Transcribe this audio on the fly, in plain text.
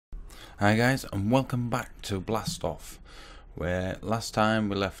Hi guys, and welcome back to Blast Off, where last time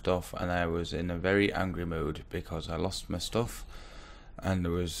we left off and I was in a very angry mood because I lost my stuff and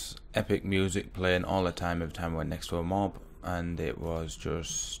there was epic music playing all the time every time I went next to a mob, and it was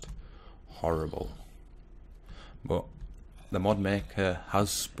just horrible. But the mod maker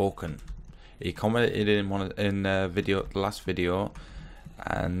has spoken. He commented in the last video,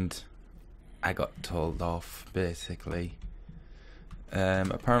 and I got told off basically.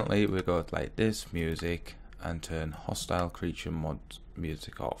 Apparently we go like this music and turn hostile creature mod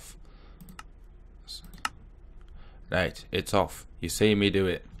music off. Right, it's off. You see me do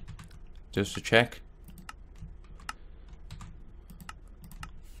it. Just to check.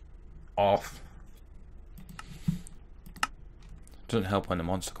 Off. Doesn't help when the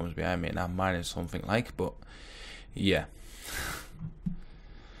monster comes behind me and I'm mining something like, but yeah.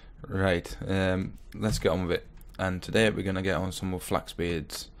 Right, let's get on with it. And today we're going to get on some of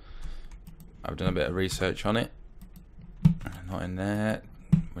Flaxbeard's. I've done a bit of research on it. Not in there.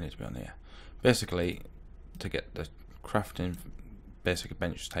 We need to be on here. Basically, to get the crafting basic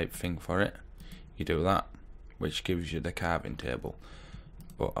bench type thing for it, you do that, which gives you the carving table.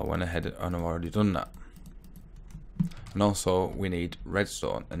 But I went ahead and I've already done that. And also we need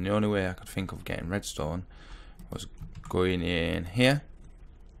redstone. And the only way I could think of getting redstone was going in here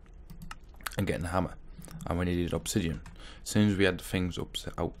and getting a hammer. And we needed obsidian. As soon as we had the things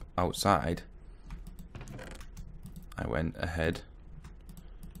outside, I went ahead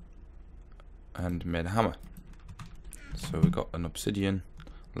and made a hammer. So we got an obsidian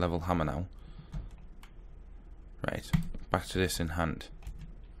level hammer now. Right, back to this in hand.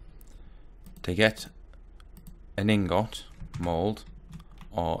 To get an ingot, mold,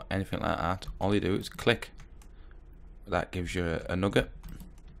 or anything like that, all you do is click. That gives you a nugget.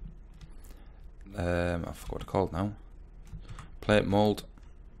 I forgot what it's called now. Plate mold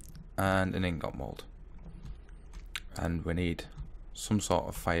and an ingot mold. And we need some sort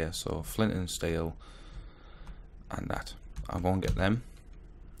of fire, so flint and steel and that. I'll go and get them.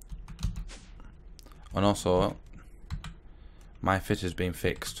 And also, my fit has been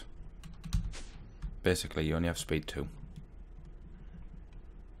fixed. Basically, you only have speed 2.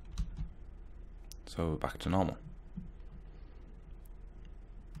 So we're back to normal.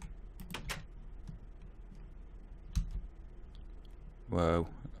 Whoa,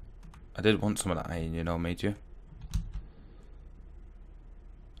 I did want some of that iron, you know me, do you?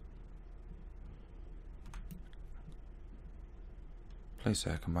 Please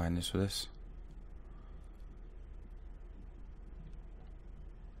say I combine this with this.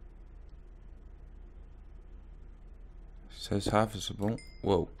 It says harvestable.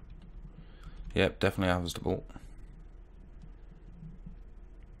 Whoa. Yep, definitely harvestable.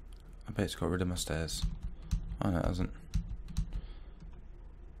 I bet it's got rid of my stairs. Oh no, it hasn't.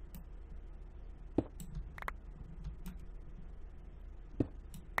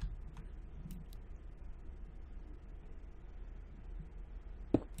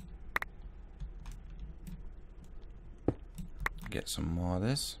 Get some more of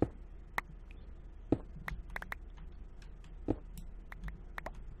this.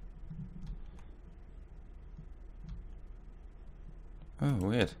 Oh,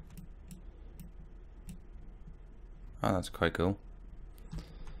 weird. Oh, that's quite cool.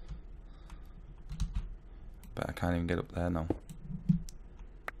 But I can't even get up there now.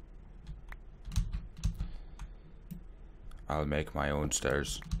 I'll make my own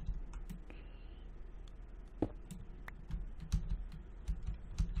stairs.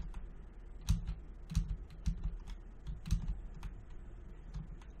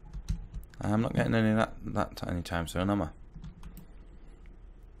 I'm not getting any of that anytime soon, am I?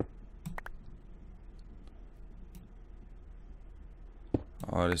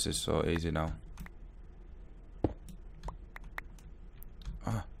 Oh, this is so easy now.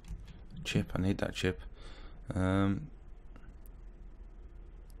 Ah, chip, I need that chip. Where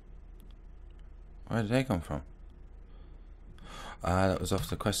did they come from? Ah, that was off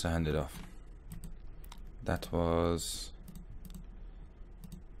the quest I handed off. That was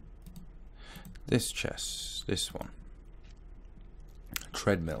this chest, this one.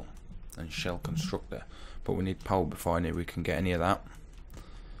 Treadmill and shell constructor. But we need power before we can get any of that.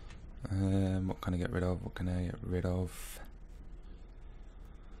 What can I get rid of? What can I get rid of?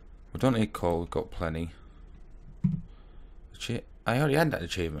 We don't need coal, we've got plenty. I already had that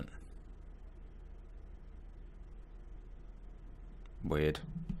achievement. Weird.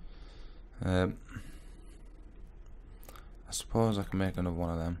 I suppose I can make another one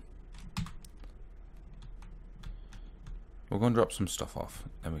of them. We're going to drop some stuff off,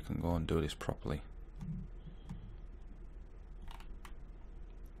 then we can go and do this properly.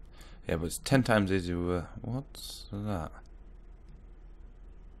 Yeah, but it's 10 times easier. What's that?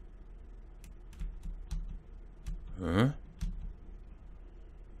 Huh?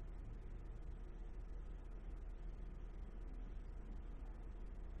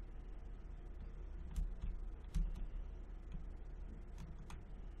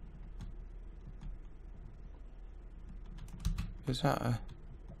 Is that a...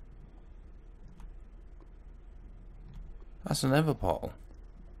 That's an Nether portal.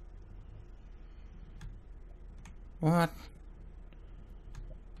 What?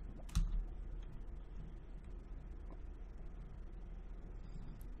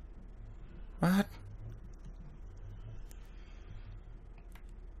 What?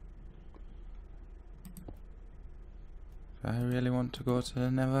 Do I really want to go to the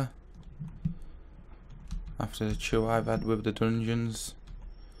Nether? After the chew I've had with the dungeons?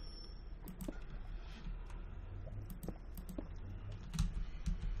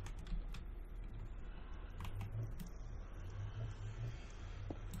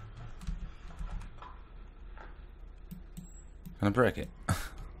 Can I break it?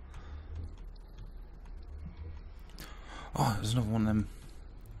 Oh, there's another one of them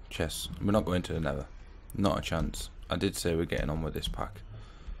chests. We're not going to the Nether. Not a chance. I did say we're getting on with this pack.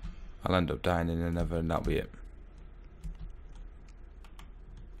 I'll end up dying in the Nether and that'll be it.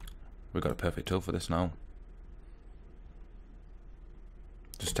 We've got a perfect tool for this now.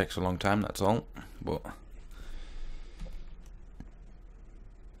 Just takes a long time, that's all. But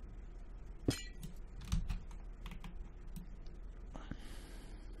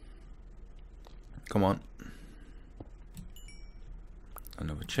come on.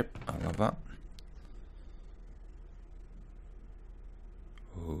 Another chip, I love that.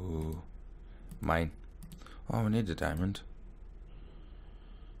 Ooh, mine. Oh, we need a diamond.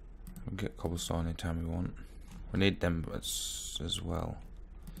 We'll get cobblestone anytime we want. We need them as well.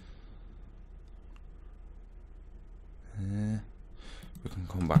 We can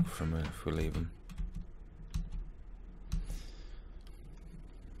come back from it if we leave them.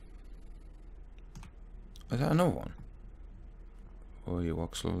 Is that another one? Oh, you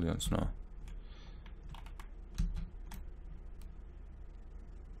walk slowly on snow.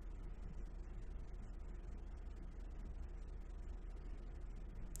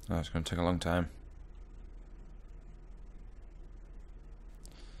 Oh, it's going to take a long time.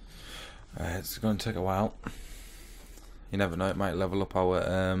 It's going to take a while. You never know, it might level up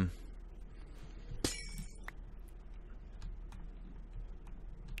our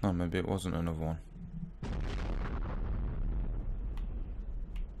oh, maybe it wasn't another one.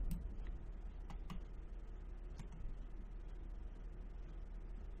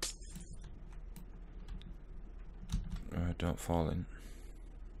 Don't fall in.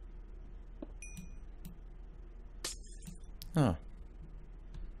 Oh,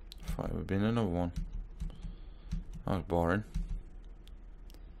 I thought it would have been another one. That was boring.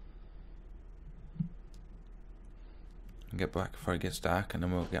 Get back before it gets dark and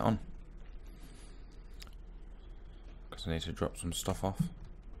then we'll get on. Because I need to drop some stuff off.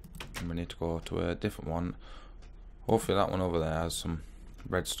 And we need to go to a different one. Hopefully that one over there has some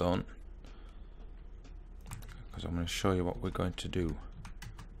redstone. Because I'm going to show you what we're going to do.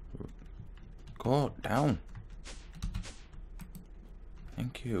 Go down.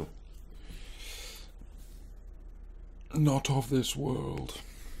 Thank you. Not of this world.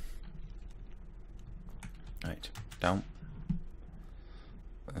 Right, down.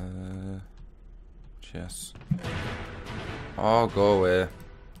 Chess. Oh, go away.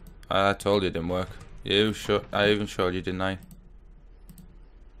 I told you it didn't work. I even showed you, didn't I?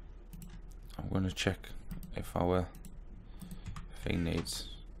 I'm going to check if our thing needs.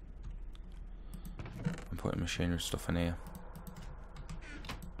 I'm putting machinery stuff in here.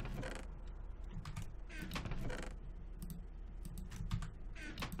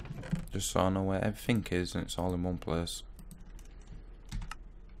 Just so I know where everything is and it's all in one place.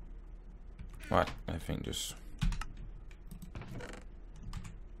 Right, I think just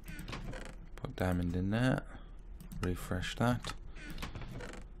put diamond in there, refresh that.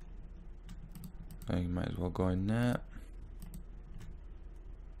 Now you might as well go in there.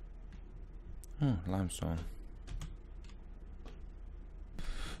 Oh, limestone.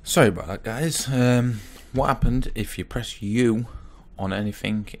 Sorry about that, guys. What happened if you press U on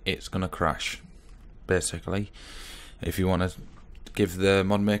anything, it's gonna crash, basically. If you want to give the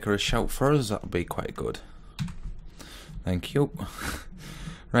mod maker a shout for us, that would be quite good. Thank you.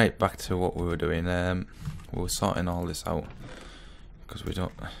 Right, back to what we were doing. We were sorting all this out because we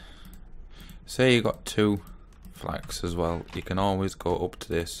don't. Say you got 2 flax as well, you can always go up to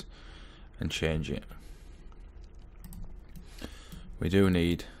this and change it. We do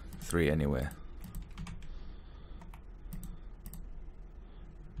need 3 anyway.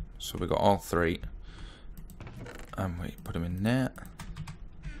 So we got all 3, and we put them in there.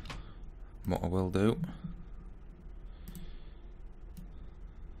 What I will do,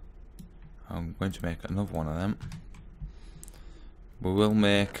 I'm going to make another one of them. We will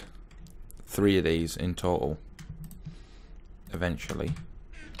make 3 of these in total eventually.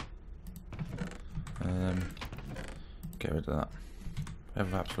 Get rid of that. I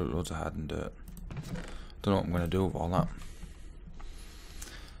have absolute loads of hardened dirt. Don't know what I'm going to do with all that.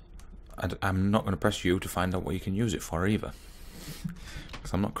 I'm not going to press you to find out what you can use it for either,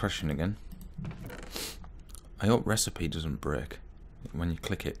 because I'm not crashing again. I hope recipe doesn't break when you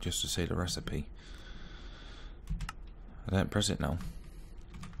click it just to see the recipe. I don't press it now.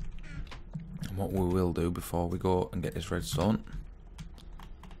 And what we will do before we go and get this redstone,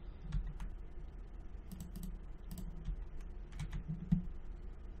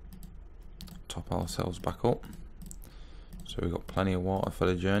 top ourselves back up, so we've got plenty of water for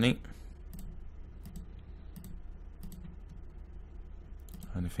the journey.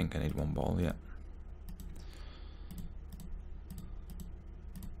 I only think I need 1 ball yet.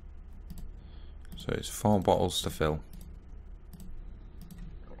 So it's 4 bottles to fill.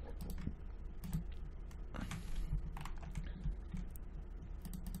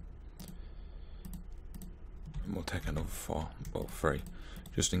 And we'll take another 4, well 3,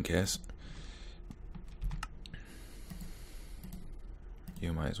 just in case.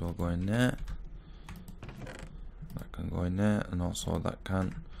 You might as well go in there. That can go in there, and also that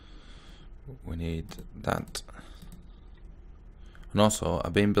can. We need that. And also,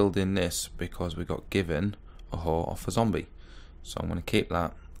 I've been building this because we got given a hoe off a zombie. So I'm going to keep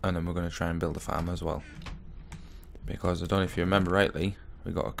that, and then we're going to try and build a farm as well. Because I don't know if you remember rightly,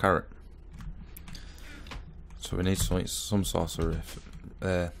 we got a carrot. So we need some sort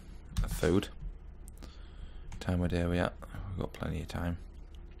of food. Time of day we at? We've got plenty of time.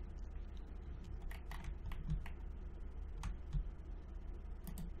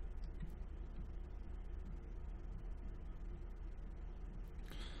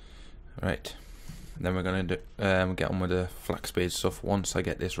 Right, then we're going to get on with the Flaxbeard stuff once I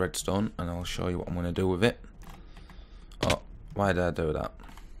get this redstone, and I'll show you what I'm going to do with it. Oh, why did I do that?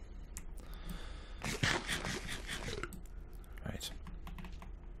 Right.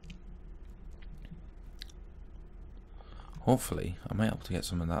 Hopefully, I might be able to get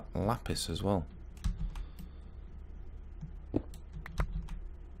some of that lapis as well.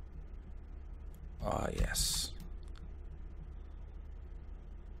 Ah, yes.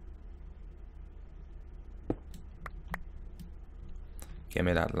 Give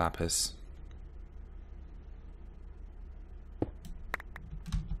me that lapis.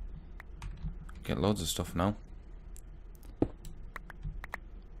 Get loads of stuff now.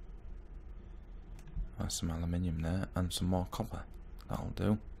 There's some aluminium there and some more copper. That'll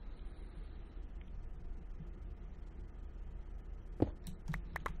do.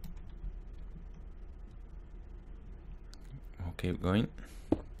 We'll keep going.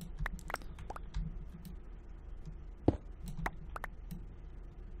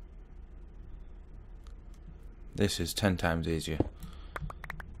 This is 10 times easier.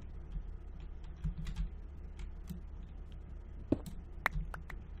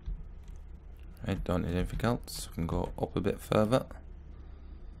 I don't need anything else. I can go up a bit further.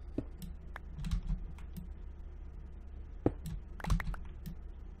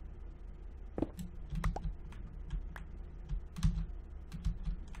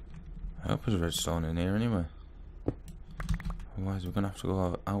 I hope there's redstone in here anyway. Otherwise we're going to have to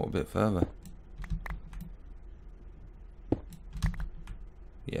go out a bit further.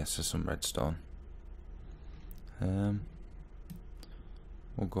 Yes, there's some redstone. We'll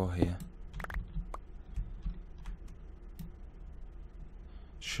go here.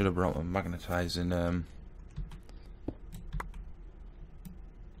 Should have brought my magnetizing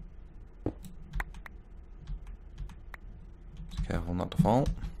careful not to fall.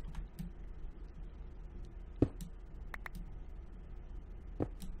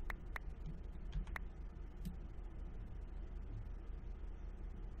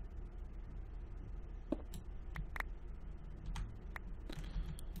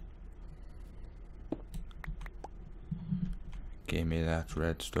 Give me that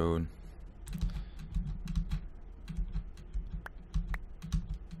redstone.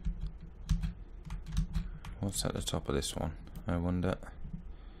 What's at the top of this one? I wonder.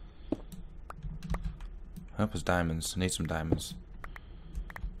 I hope it's diamonds. I need some diamonds.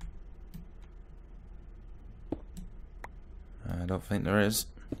 I don't think there is.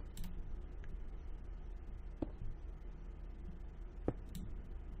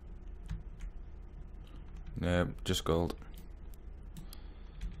 No, just gold.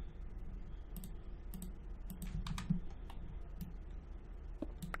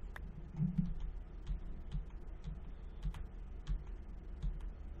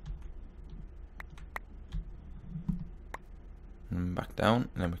 And back down,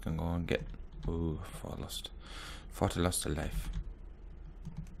 and then we can go and get. Ooh, thought I lost a life.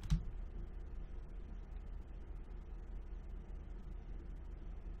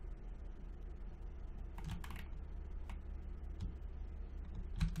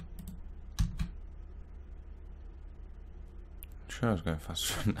 Sure, I was going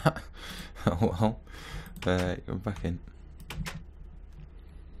faster than that. Oh well. Go back in.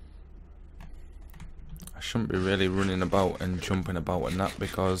 I shouldn't be really running about and jumping about and that,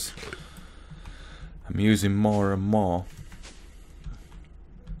 because I'm using more and more.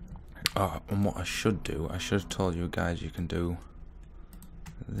 Oh, and what I should do, I should have told you guys you can do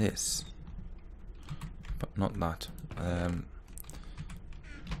this, but not that.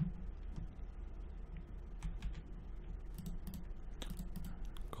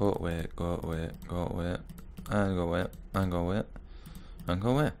 Go away, go away, go away, and go away, and go away, and go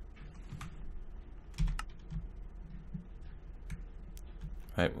away.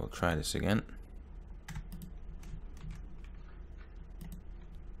 Right, we'll try this again.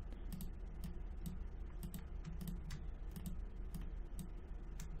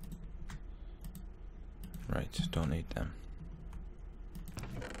 Right, don't need them.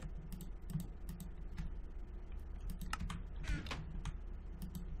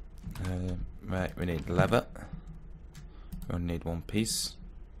 Right, we need leather. We only need one piece.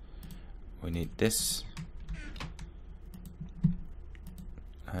 We need this.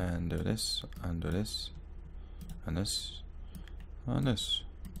 And do this, and do this, and this, and this.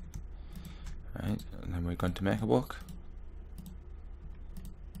 Right, and then we're going to make a book.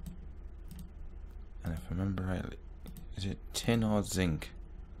 And if I remember rightly, is it tin or zinc?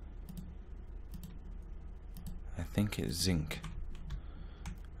 I think it's zinc.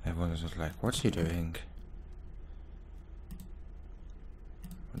 Everyone was just like, what's he doing?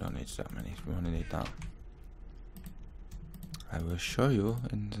 We don't need that many, we only need that. I will show you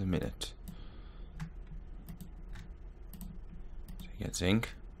in a minute. So you get zinc,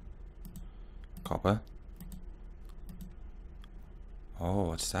 copper. Oh,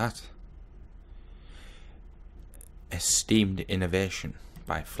 what's that? Esteemed Innovation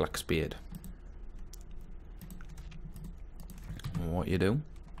by Flaxbeard. And what you do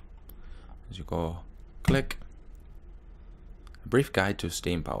is you go click A Brief Guide to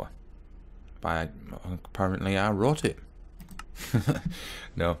Steam Power by, apparently I wrote it.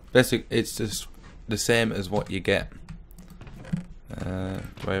 No, basically it's just the same as what you get. Do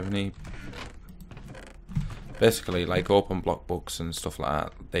I have any? Basically, like open block books and stuff like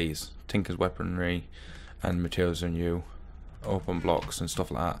that. These Tinker's Weaponry and Materials and You, open blocks and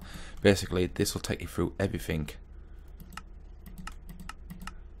stuff like that. Basically, this will take you through everything.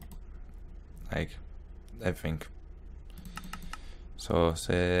 Like everything. So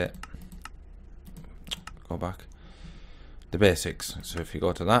say, go back. The basics. So if you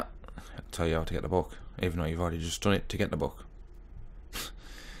go to that, it'll tell you how to get the book, even though you've already just done it to get the book.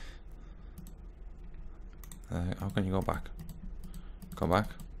 How can you go back? Go back.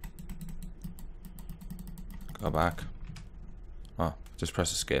 Go back. Oh, just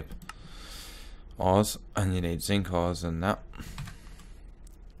press escape. Ores, and you need zinc ores and that.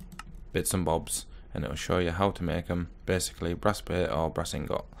 Bits and bobs, and it'll show you how to make them. Basically, brass plate or brass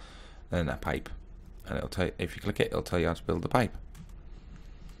ingot, and a pipe. And it'll tell you, if you click it, it'll tell you how to build the pipe.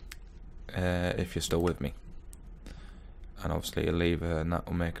 If you're still with me. And obviously a lever, and that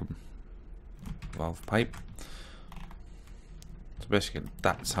will make a valve pipe. So basically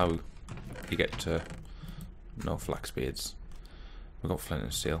that's how you get to no Flaxbeards. We've got flint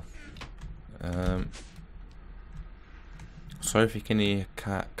and steel. Sorry if you can hear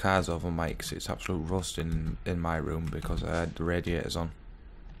cars over mics. It's absolute rust in my room because I had the radiators on.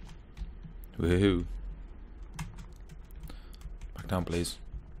 Woohoo! Back down, please.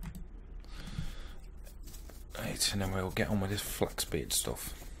 Right, and then we'll get on with this Flaxbeard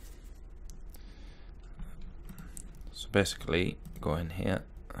stuff. So basically, go in here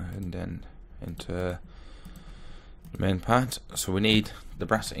and then into the main part. So we need the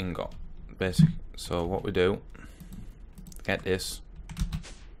brass ingot. Basic. So what we do, get this.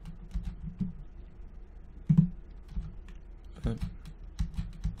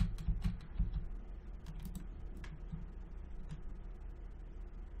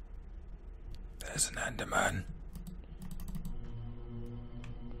 There's an Enderman.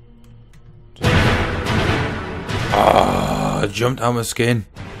 Ah, jumped out my skin.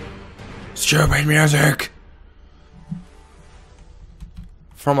 Stupid music.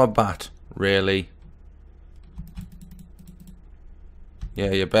 From a bat, really? Yeah,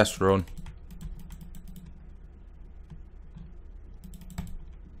 your best run.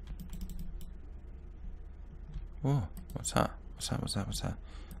 Whoa, what's that? What's that? What's that? What's that?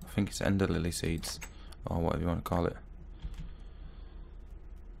 I think it's ender lily seeds, or whatever you want to call it.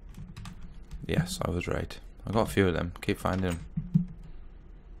 Yes, I was right. I got a few of them. Keep finding them.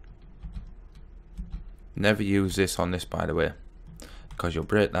 Never use this on this, by the way, because you'll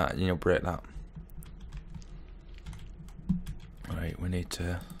break that and you'll break that. Right, we need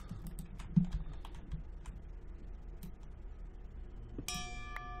to.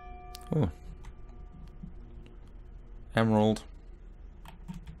 Oh, emerald.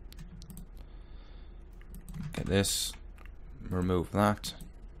 Get this. Remove that.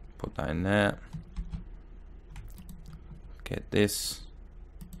 Put that in there. Get this.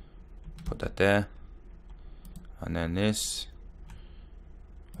 Put that there. And then this.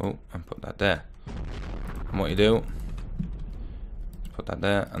 Oh, and put that there. And what you do, is put that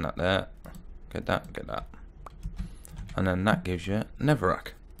there and that there. Get that, get that. And then that gives you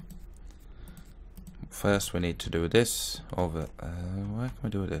netherrack. First we need to do this over. Where can we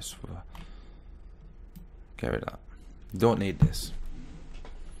do this? Get rid of that. Don't need this.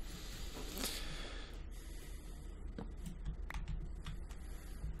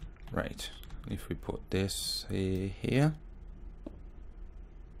 Right. If we put this here.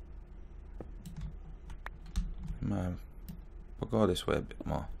 Man, we'll go this way a bit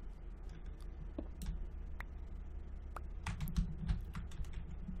more.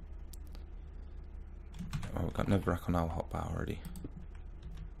 Oh, we've got netherrack on our hotbar already.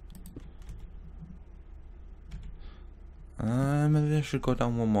 Maybe I should go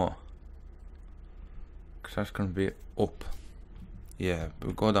down one more, because that's going to be up. Yeah,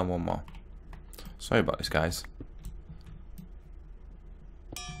 we'll go down one more. Sorry about this, guys.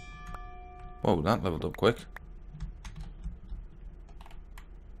 Whoa, that leveled up quick.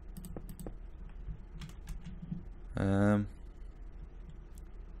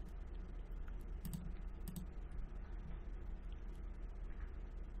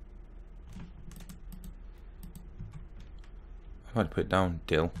 I might put it down,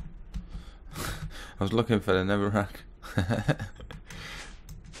 Dill. I was looking for the netherrack.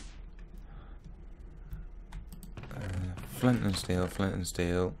 Flint and steel, flint and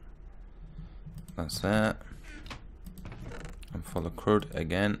steel. That's that. I'm full of crud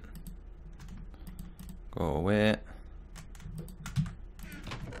again. Go away.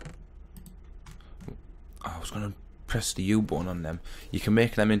 I was going to press the U button on them. You can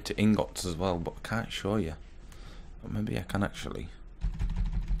make them into ingots as well, but I can't show you. But maybe I can actually.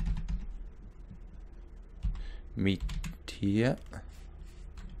 Meat here.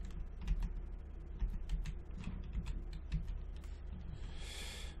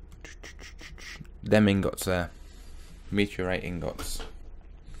 Them ingots there. Meteorite ingots.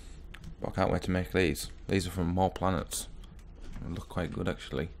 But I can't wait to make these. These are from more planets. They look quite good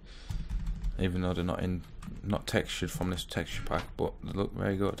actually. Even though they're not textured from this texture pack, but they look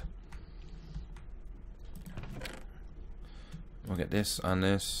very good. We'll get this and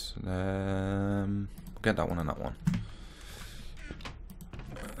this. We'll get that one and that one.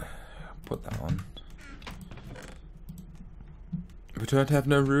 Put that on. We don't have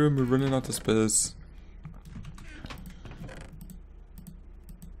no room, we're running out of space.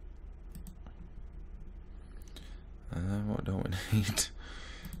 What don't we need?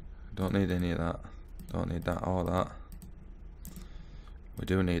 Don't need any of that. Don't need that or that. We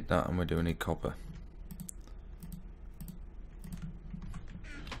do need that, and we do need copper.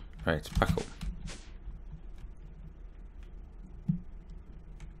 Right, back up.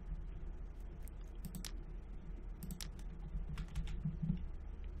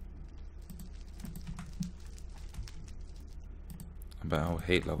 I bet our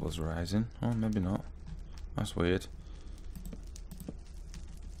heat level's rising. Oh, maybe not. That's weird.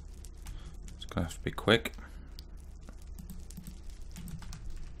 It's gonna have to be quick.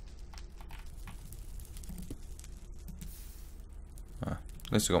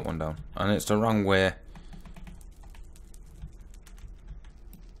 At least I got one down. And it's the wrong way.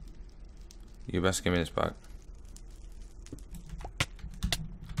 You best give me this back.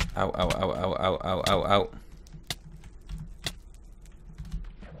 Ow, ow, ow, ow, ow, ow, ow, ow.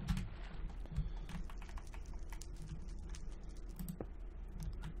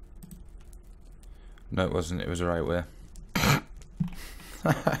 No, it wasn't. It was the right way.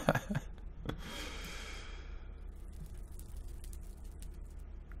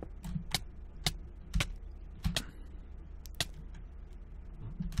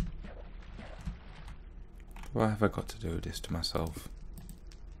 Why have I got to do this to myself?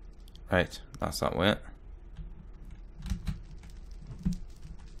 Right, that's that way.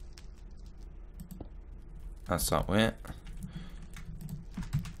 That's that way.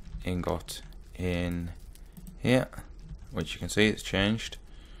 Ingot in here, which you can see it's changed.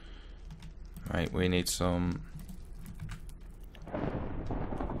 Right, we need some.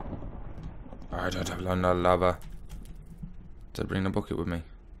 I don't have no lava. Did I bring the bucket with me?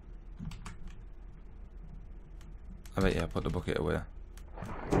 I bet, yeah, put the bucket away.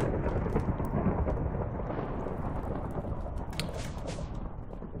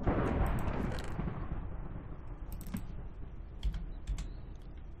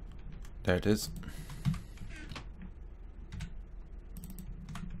 There it is.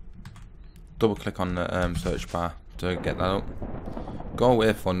 Double click on the search bar to get that up. Go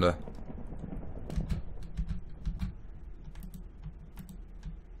away, Thunder.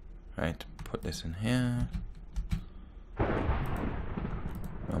 Right, put this in here.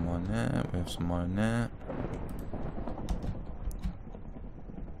 No more in there. We have some more in there.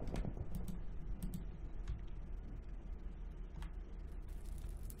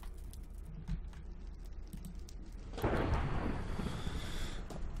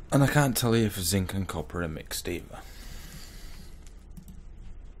 And I can't tell you if zinc and copper are mixed either.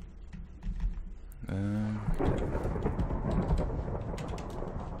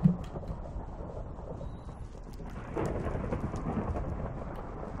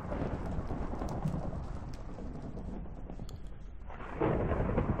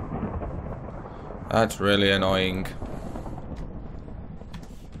 That's really annoying.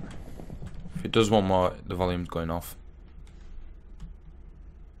 If it does one more, the volume's going off.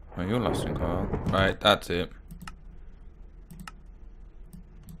 Oh, you're lasting quite well. Right, that's it.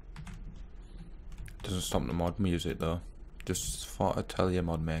 Doesn't stop the mod music though. Just thought I'd tell you,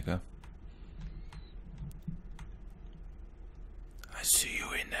 mod maker. I see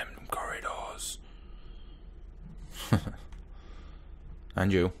you in them corridors.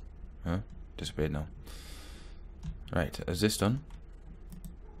 And you. Huh? Disappeared now. Right, is this done?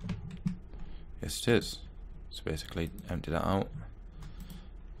 Yes, it is. So basically, empty that out.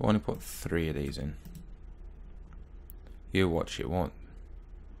 We'll only put 3 of these in. You watch it, won't.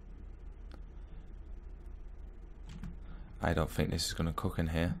 I don't think this is going to cook in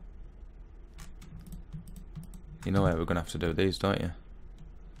here. You know where we're going to have to do these, don't you?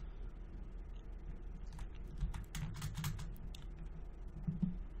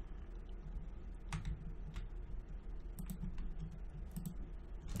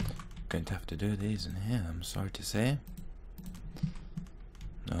 Going to have to do these in here, I'm sorry to say.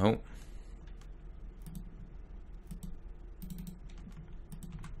 No.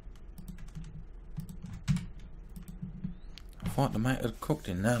 I thought they might have cooked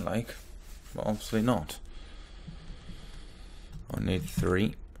in there, like, but obviously not. I need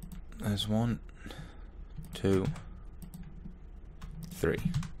 3. There's 1, 2, 3.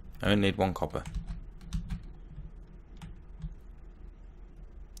 I only need 1 copper.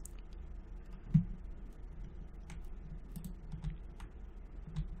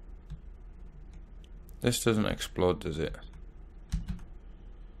 This doesn't explode, does it?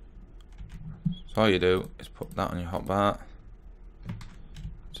 So all you do is put that on your hotbar.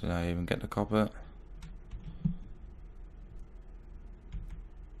 So now you even get the copper.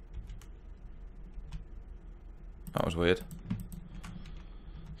 That was weird.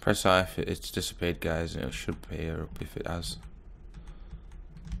 Press I if it's disappeared, guys, and it should appear up if it has.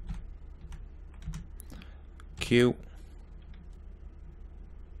 Q.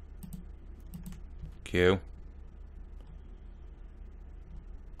 Q.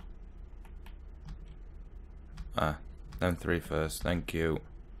 Ah, then 3 first, then Q.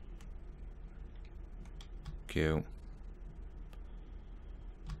 Q.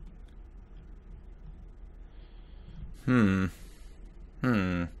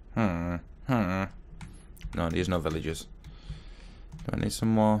 No, these no villagers. Do I need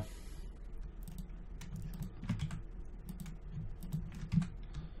some more?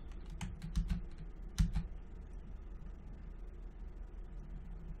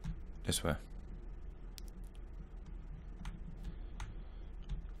 This way.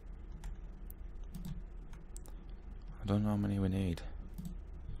 I don't know how many we need.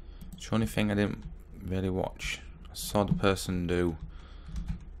 It's the only thing I didn't really watch. I saw the person do.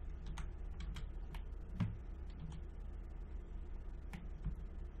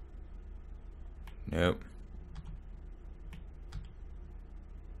 Nope.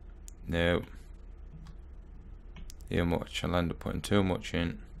 Nope. Too much. I'll end up putting too much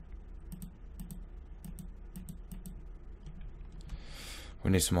in. We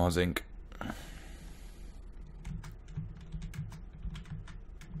need some more zinc.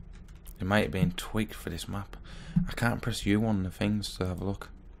 might have been tweaked for this map. I can't press U on the things to have a look.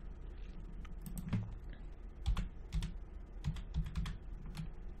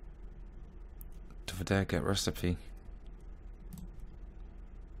 Don't dare get recipe.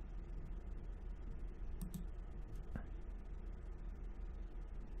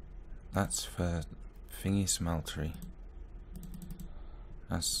 That's for thingy smeltery.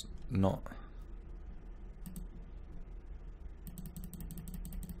 That's not.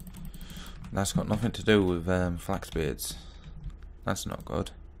 That's got nothing to do with Flaxbeards. That's not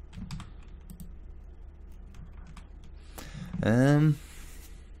good. Right,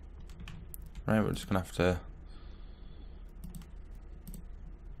 we're just gonna have to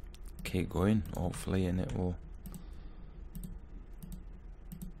keep going, hopefully, and it will.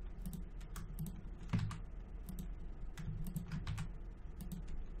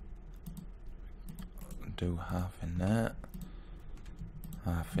 Do half in there,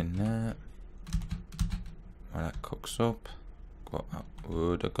 half in there. When that cooks up, what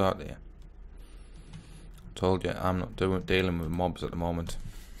would have got there? Told you I'm not dealing with mobs at the moment.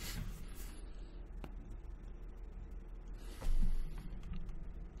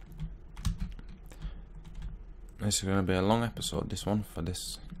 This is going to be a long episode. This one for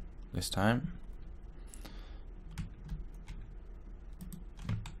this time.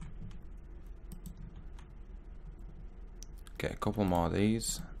 Get a couple more of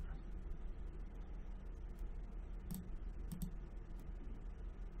these.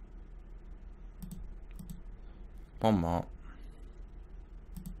 One more.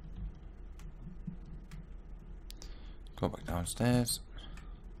 Go back downstairs.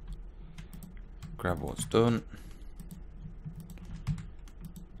 Grab what's done.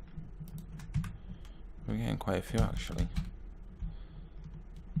 We're getting quite a few actually.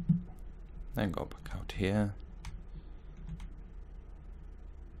 Then go back out here.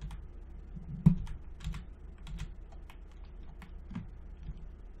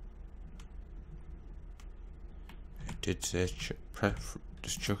 Did say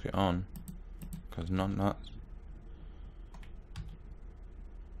just chuck it on, because not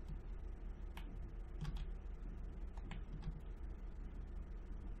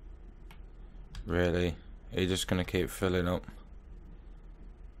really. You're just gonna keep filling up.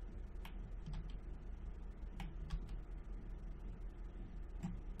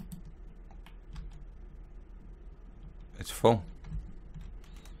 It's full.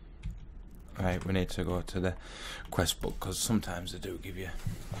 Right, we need to go to the quest book because sometimes they do give you.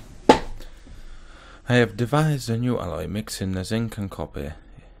 I have devised a new alloy mixing the zinc and copper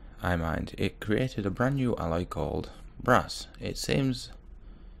I mined. It created a brand new alloy called brass. It seems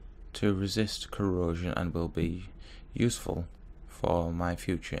to resist corrosion and will be useful for my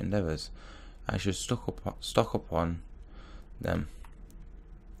future endeavours. I should stock up on them.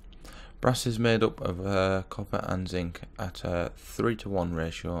 Brass is made up of copper and zinc at a 3:1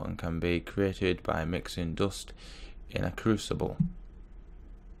 ratio and can be created by mixing dust in a crucible.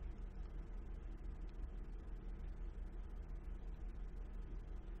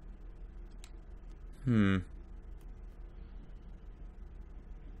 Have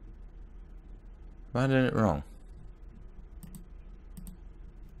I done it wrong?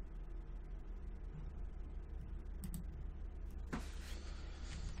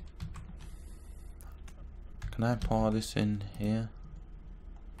 Can I pour this in here?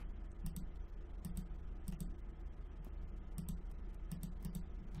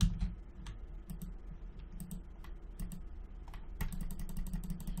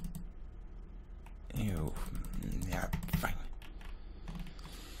 Ew. Yeah, fine.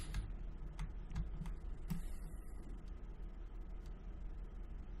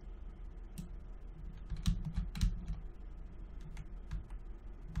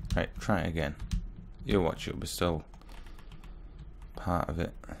 Right, try it again. You'll watch, it'll be still part of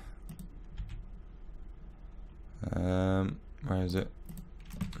it. Where is it?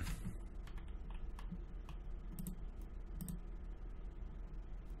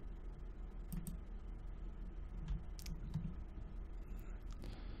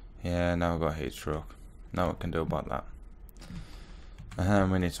 Yeah, now I've got a heat stroke. Now what can do about that?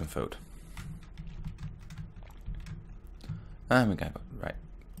 We need some food. And we got right.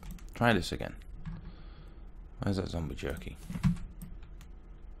 Try this again. Where's that zombie jerky?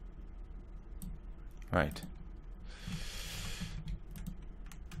 Right.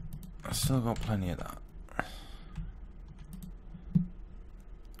 I've still got plenty of that.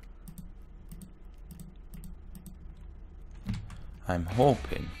 I'm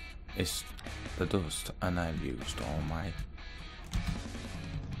hoping it's the dust and I've used all my...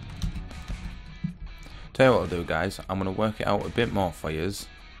 Tell you what I'll do, guys. I'm going to work it out a bit more for yous.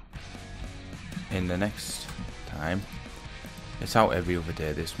 in the next time. It's out every other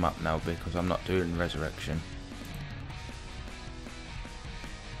day, this map now, because I'm not doing Resurrection.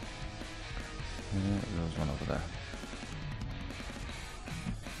 There's one over there.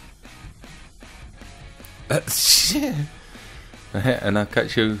 And I'll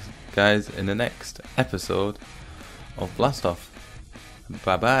catch you guys in the next episode of Blast Off.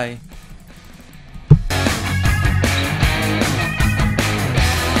 Bye bye.